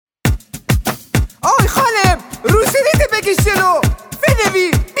آی خانم روسریت بکش جلو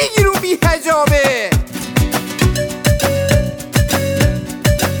فدوی بگیرون بی حجابه.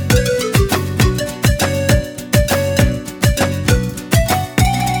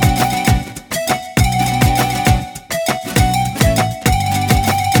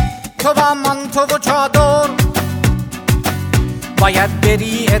 تو با مانتو و چادر باید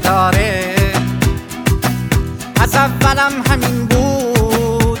بری اداره، از اولم همین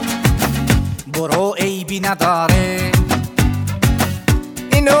بود برو عیبی نداره.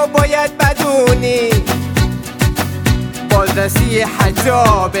 اینو باید بدونی بالدستی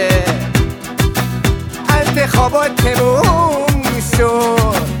حجابه، انتخابات تموم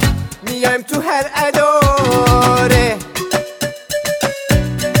شد میایم تو هر اداره.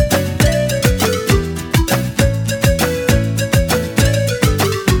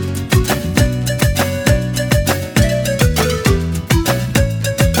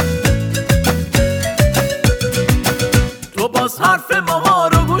 حرف ما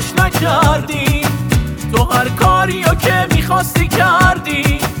رو گوش نکردی، تو هر کاریو که میخواستی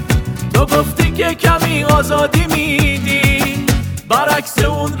کردی. تو گفتی که کمی آزادی میدی، برعکس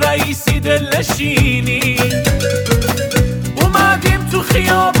اون رئیسی دلنشینی. اومدیم تو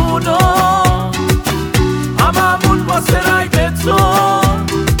خیابونا هممون واسه رای به تو،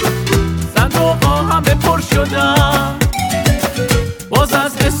 صندوقا همه پر شدن باز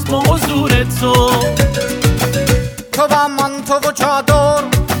از اسم و حضور تو. تو با مانتو و چادر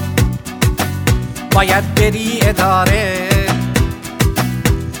باید بری اداره،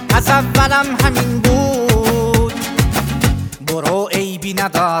 از اولم همین بود برو عیبی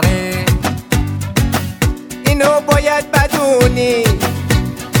نداره. اینو باید بدونی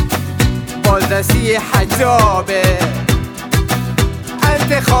بالدستی حجابه،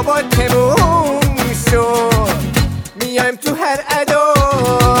 انتخابات تموم شد میایم تو هر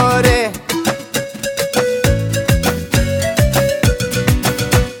اداره.